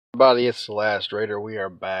everybody, it's the Last Raider. We are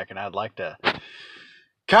back, and I'd like to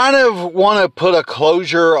kind of want to put a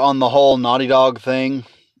closure on the whole Naughty Dog thing.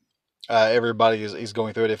 Everybody is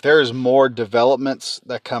going through it. If there's more developments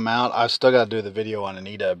that come out, I've still got to do the video on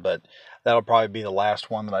Anita, but that'll probably be the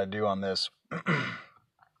last one that I do on this.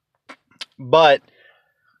 But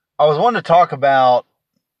I was wanting to talk about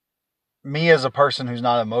me as a person who's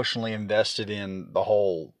not emotionally invested in the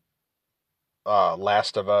whole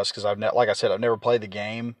Last of Us, because like I said, I've never played the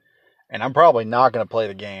game, and I'm probably not going to play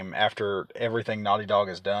the game after everything Naughty Dog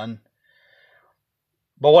has done.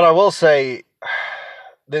 But what I will say,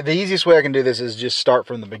 the easiest way I can do this is just start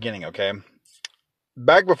from the beginning, okay?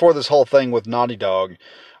 Back before this whole thing with Naughty Dog,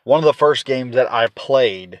 one of the first games that I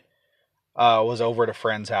played was over at a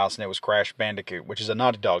friend's house, and it was Crash Bandicoot, which is a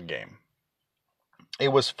Naughty Dog game. It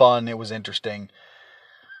was fun, it was interesting.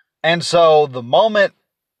 And so the moment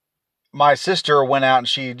my sister went out and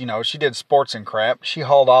she did sports and crap, she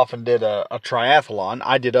hauled off and did a triathlon.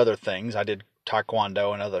 I did other things. I did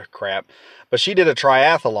taekwondo and other crap. But she did a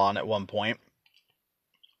triathlon at one point.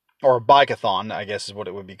 Or a bike-a-thon, I guess is what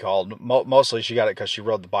it would be called. Mostly she got it because she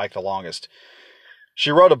rode the bike the longest.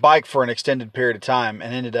 She rode a bike for an extended period of time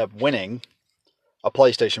and ended up winning a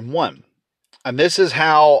PlayStation 1. And this is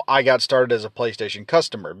how I got started as a PlayStation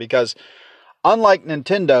customer, because unlike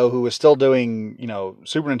Nintendo, who was still doing,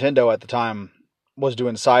 Super Nintendo at the time was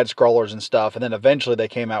doing side-scrollers and stuff, and then eventually they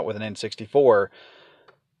came out with an N64,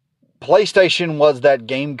 PlayStation was that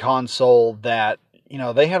game console that,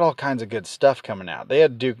 they had all kinds of good stuff coming out. They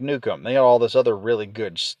had Duke Nukem. They had all this other really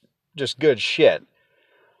good, just good shit.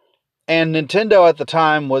 And Nintendo at the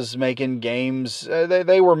time was making games.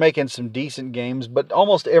 They were making some decent games, but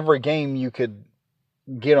almost every game you could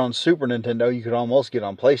get on Super Nintendo, you could almost get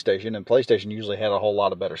on PlayStation, and PlayStation usually had a whole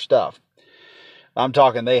lot of better stuff. I'm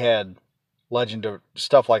talking they had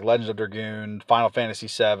stuff like Legend of Dragoon, Final Fantasy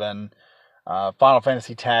VII, Final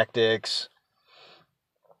Fantasy Tactics,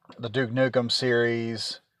 the Duke Nukem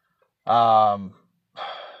series,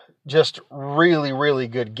 just really, really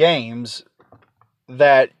good games.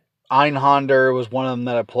 That Einhander was one of them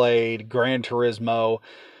that I played, Gran Turismo,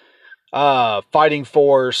 Fighting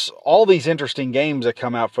Force, all these interesting games that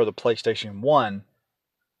come out for the PlayStation 1.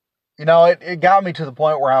 It got me to the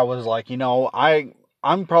point where I was like,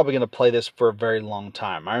 I'm probably going to play this for a very long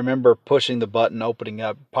time. I remember pushing the button, opening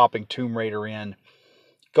up, popping Tomb Raider in,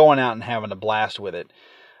 going out and having a blast with it.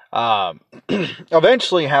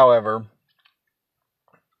 Eventually, however,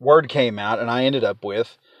 word came out and I ended up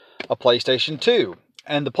with a PlayStation 2.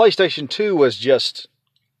 And the PlayStation 2 was just,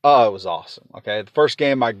 it was awesome. Okay, the first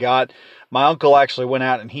game I got, my uncle actually went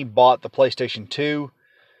out and he bought the PlayStation 2,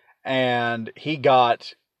 and he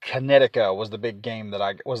got Kinetica was the big game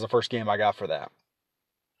was the first game I got for that.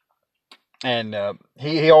 And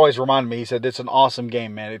he always reminded me, he said, it's an awesome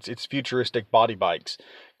game, man. It's futuristic body bikes.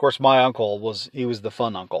 Of course, my uncle was the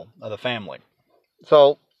fun uncle of the family.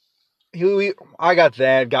 So I got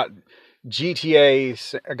that, got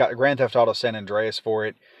GTA, I got Grand Theft Auto San Andreas for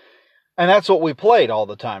it. And that's what we played all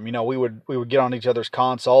the time. We would get on each other's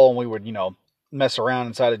console and we would, mess around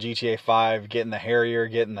inside of GTA 5, getting the Harrier,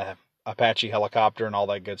 getting the Apache helicopter and all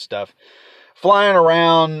that good stuff. Flying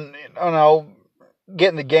around,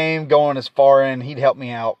 getting the game going as far in. He'd help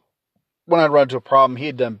me out. When I'd run into a problem, he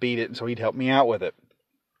had done beat it, and so he'd help me out with it.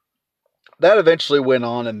 That eventually went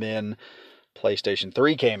on, and then PlayStation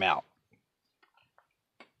 3 came out.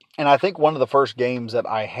 And I think one of the first games that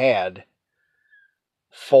I had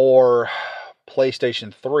for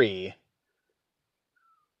PlayStation 3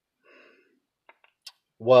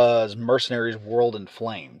 was Mercenaries World in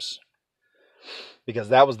Flames, because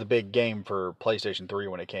that was the big game for PlayStation 3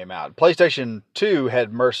 when it came out. PlayStation 2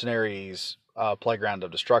 had Mercenaries Playground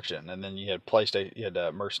of Destruction, and then you had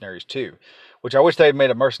Mercenaries 2, which I wish they had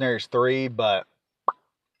made a Mercenaries 3, but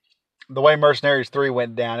the way Mercenaries 3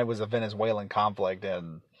 went down, it was a Venezuelan conflict,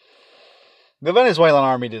 and the Venezuelan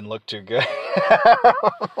army didn't look too good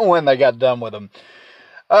when they got done with them.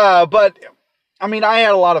 But, I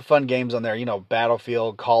had a lot of fun games on there.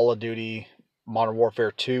 Battlefield, Call of Duty, Modern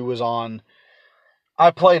Warfare 2 was on.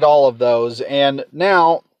 I played all of those, and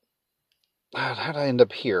now, how did I end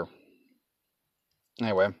up here?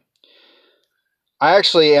 Anyway, I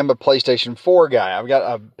actually am a PlayStation 4 guy. I've got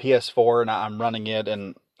a PS4, and I'm running it,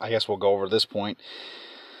 and I guess we'll go over this point.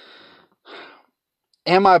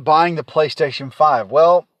 Am I buying the PlayStation 5?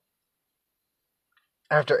 Well,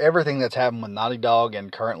 after everything that's happened with Naughty Dog,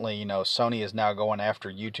 and currently, Sony is now going after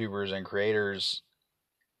YouTubers and creators,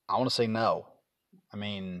 I want to say no.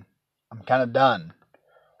 I'm kind of done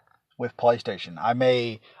with PlayStation.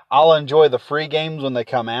 I'll enjoy the free games when they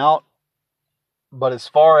come out, But as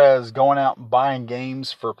far as going out and buying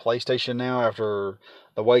games for PlayStation now, after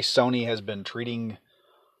the way Sony has been treating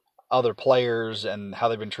other players and how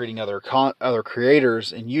they've been treating other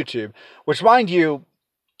creators in YouTube, which, mind you,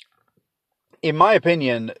 in my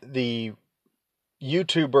opinion, the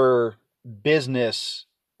YouTuber business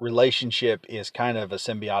relationship is kind of a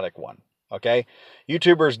symbiotic one. Okay,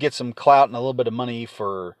 YouTubers get some clout and a little bit of money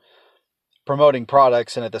for promoting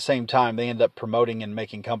products, and at the same time, they end up promoting and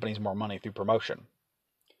making companies more money through promotion.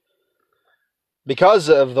 Because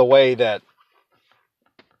of the way that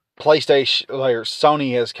PlayStation or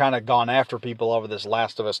Sony has kind of gone after people over this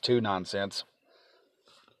Last of Us 2 nonsense,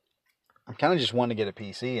 I'm kind of just wanting to get a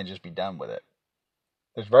PC and just be done with it.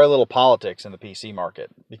 There's very little politics in the PC market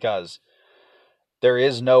because there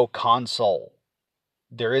is no console.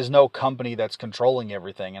 There is no company that's controlling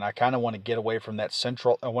everything, and I kind of want to get away from that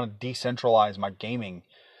I want to decentralize my gaming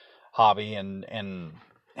hobby and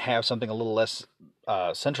have something a little less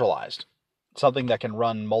centralized. Something that can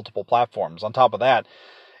run multiple platforms. On top of that,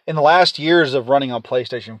 in the last years of running on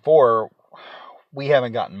PlayStation 4, we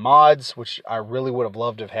haven't gotten mods, which I really would have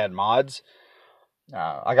loved to have had mods.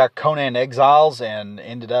 I got Conan Exiles and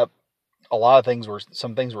ended up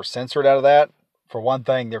some things were censored out of that. For one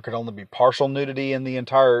thing, there could only be partial nudity in the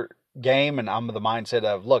entire game, and I'm of the mindset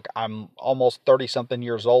of, look, I'm almost 30-something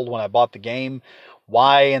years old when I bought the game.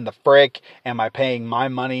 Why in the frick am I paying my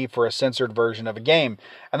money for a censored version of a game?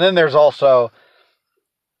 And then there's also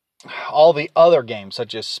all the other games,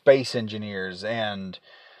 such as Space Engineers and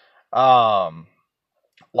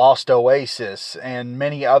Lost Oasis and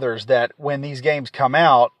many others, that when these games come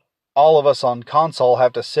out, all of us on console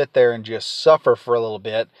have to sit there and just suffer for a little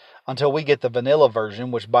bit until we get the vanilla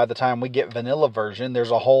version, which by the time we get vanilla version,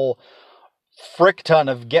 there's a whole frick ton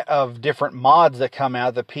of different mods that come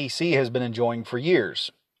out the PC has been enjoying for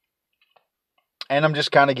years. And I'm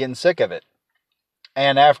just kind of getting sick of it.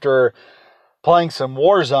 And after playing some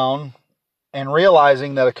Warzone and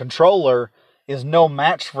realizing that a controller is no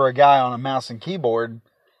match for a guy on a mouse and keyboard,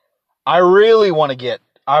 I was really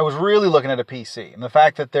looking at a PC. And the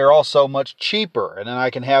fact that they're all so much cheaper, and then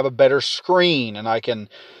I can have a better screen, and I can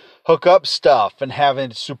hook up stuff and have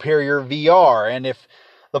a superior VR. And if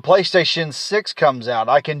the PlayStation 6 comes out,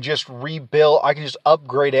 I can just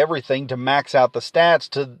upgrade everything to max out the stats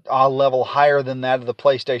to a level higher than that of the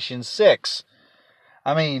PlayStation 6.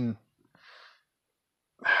 I mean,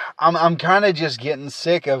 I'm kind of just getting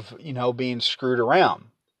sick of, being screwed around.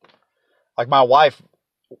 Like my wife,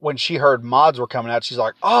 when she heard mods were coming out, she's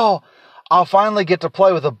like, oh, I'll finally get to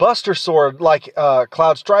play with a Buster Sword like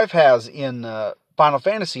Cloud Strife has in Final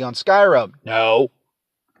Fantasy on Skyrim. No.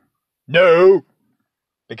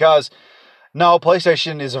 Because, no,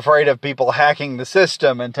 PlayStation is afraid of people hacking the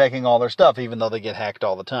system and taking all their stuff, even though they get hacked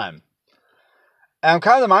all the time. And I'm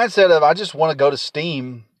kind of the mindset of, I just want to go to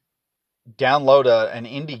Steam, download an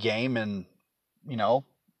indie game, and,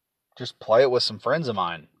 just play it with some friends of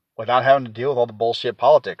mine without having to deal with all the bullshit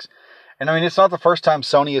politics. And I mean, it's not the first time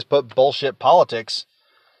Sony has put bullshit politics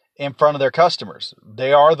in front of their customers.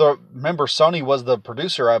 Remember, Sony was the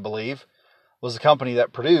producer, I believe, was the company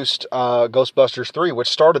that produced Ghostbusters 3, which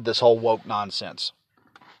started this whole woke nonsense.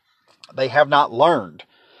 They have not learned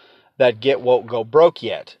that get woke, go broke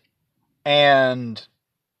yet. And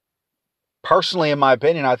personally, in my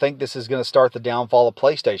opinion, I think this is going to start the downfall of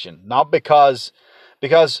PlayStation. Not because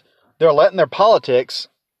they're letting their politics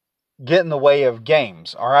get in the way of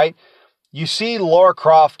games, all right? You see Lara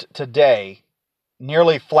Croft today,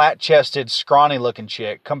 nearly flat-chested, scrawny-looking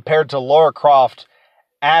chick, compared to Lara Croft,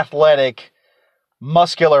 athletic,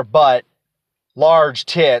 muscular butt, large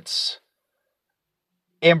tits,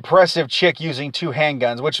 impressive chick using 2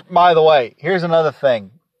 handguns, which, by the way, here's another thing.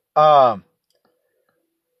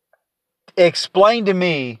 Explain to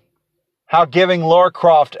me how giving Lara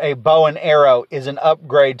Croft a bow and arrow is an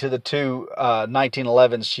upgrade to the 2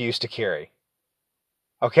 1911s she used to carry.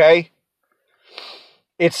 Okay?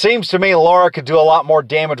 It seems to me Lara could do a lot more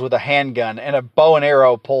damage with a handgun, and a bow and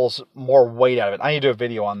arrow pulls more weight out of it. I need to do a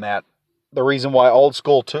video on that. The reason why old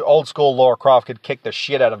school Lara Croft could kick the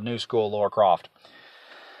shit out of new school Lara Croft.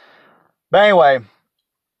 But anyway,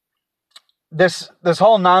 this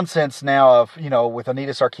whole nonsense now of, with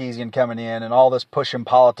Anita Sarkeesian coming in and all this pushing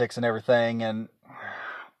politics and everything, and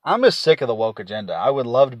I'm just sick of the woke agenda. I would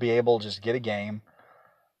love to be able to just get a game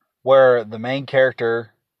where the main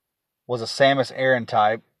character was a Samus Aran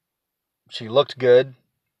type. She looked good.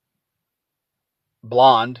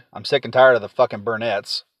 Blonde. I'm sick and tired of the fucking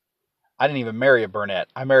brunettes. I didn't even marry a brunette.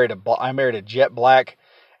 I married a jet black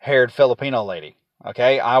haired Filipino lady.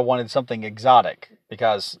 Okay? I wanted something exotic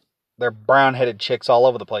because they're brown headed chicks all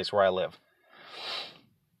over the place where I live.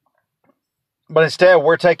 But instead,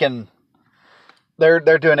 they're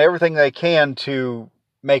doing everything they can to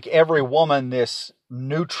make every woman this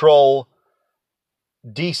neutral,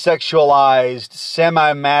 desexualized,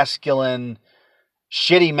 semi-masculine,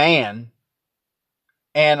 shitty man.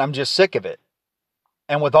 And I'm just sick of it.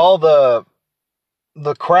 And with all the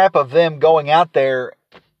crap of them going out there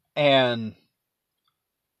and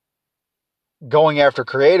going after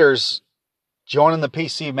creators, joining the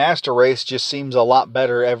PC master race just seems a lot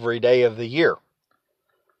better every day of the year.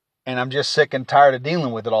 And I'm just sick and tired of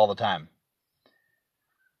dealing with it all the time.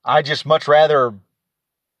 I just much rather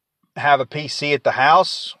have a PC at the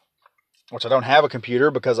house, which I don't have a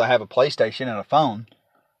computer because I have a PlayStation and a phone.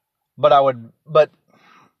 But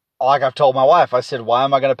like I've told my wife, I said, why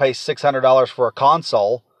am I going to pay $600 for a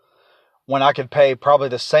console when I could pay probably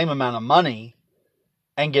the same amount of money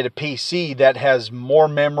and get a PC that has more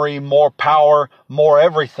memory, more power, more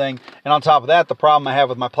everything? And on top of that, the problem I have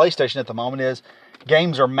with my PlayStation at the moment is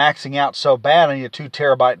games are maxing out so bad. I need a 2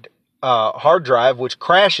 terabyte hard drive, which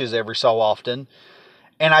crashes every so often.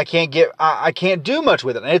 And I can't do much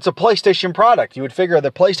with it. And it's a PlayStation product. You would figure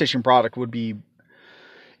the PlayStation product would be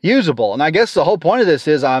usable. And I guess the whole point of this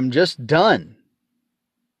is I'm just done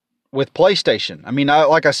with PlayStation. I mean,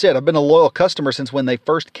 like I said, I've been a loyal customer since when they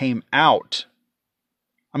first came out.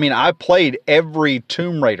 I mean, I played every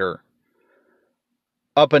Tomb Raider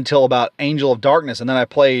up until about Angel of Darkness. And then I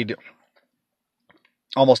played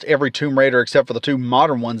almost every Tomb Raider except for the 2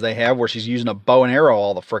 modern ones they have where she's using a bow and arrow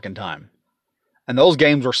all the frickin' time. And those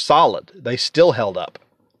games were solid. They still held up.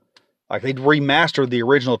 Like, they'd remastered the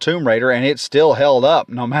original Tomb Raider, and it still held up.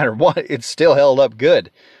 No matter what, it still held up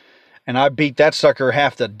good. And I beat that sucker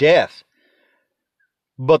half to death.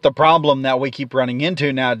 But the problem that we keep running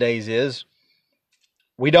into nowadays is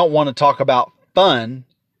we don't want to talk about fun.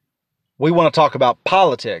 We want to talk about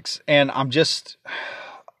politics. And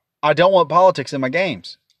I don't want politics in my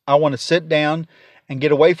games. I want to sit down and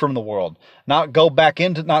get away from the world. Not go back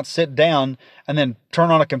into, not sit down and then turn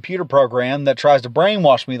on a computer program that tries to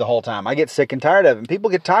brainwash me the whole time. I get sick and tired of it. And people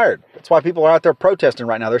get tired. That's why people are out there protesting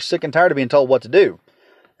right now. They're sick and tired of being told what to do.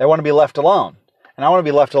 They want to be left alone. And I want to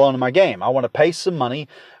be left alone in my game. I want to pay some money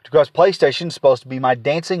because PlayStation is supposed to be my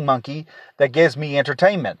dancing monkey that gives me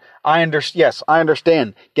entertainment. Yes, I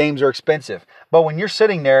understand games are expensive. But when you're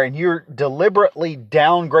sitting there and you're deliberately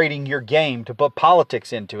downgrading your game to put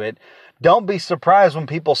politics into it, don't be surprised when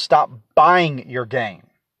people stop buying your game.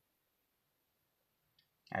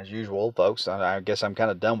 As usual, folks, I guess I'm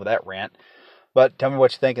kind of done with that rant. But tell me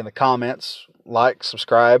what you think in the comments. Like,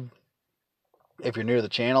 subscribe if you're new to the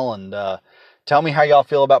channel, and tell me how y'all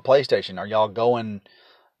feel about PlayStation. Are y'all going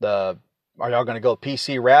to go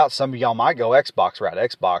PC route? Some of y'all might go Xbox route.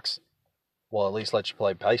 Xbox will at least let you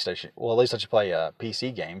play PlayStation. Well, at least let you play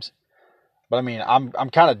PC games. But I mean, I'm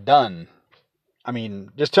kind of done. I mean,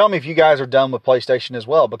 just tell me if you guys are done with PlayStation as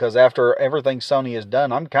well, because after everything Sony has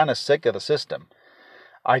done, I'm kind of sick of the system.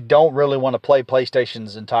 I don't really want to play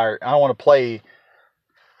PlayStation's entire... I don't want to play...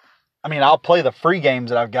 I mean, I'll play the free games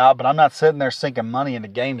that I've got, but I'm not sitting there sinking money into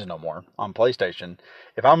games no more on PlayStation.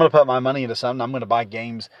 If I'm going to put my money into something, I'm going to buy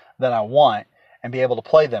games that I want and be able to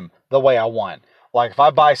play them the way I want. Like, if I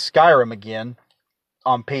buy Skyrim again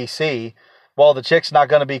on PC... well, the chick's not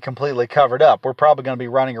going to be completely covered up. We're probably going to be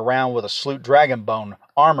running around with a Sloot Dragonbone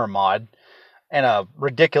armor mod and a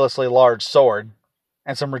ridiculously large sword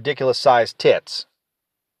and some ridiculous sized tits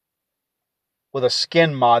with a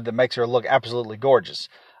skin mod that makes her look absolutely gorgeous.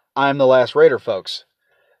 I'm the Last Raider, folks.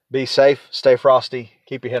 Be safe, stay frosty,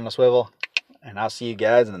 keep your head on a swivel, and I'll see you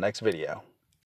guys in the next video.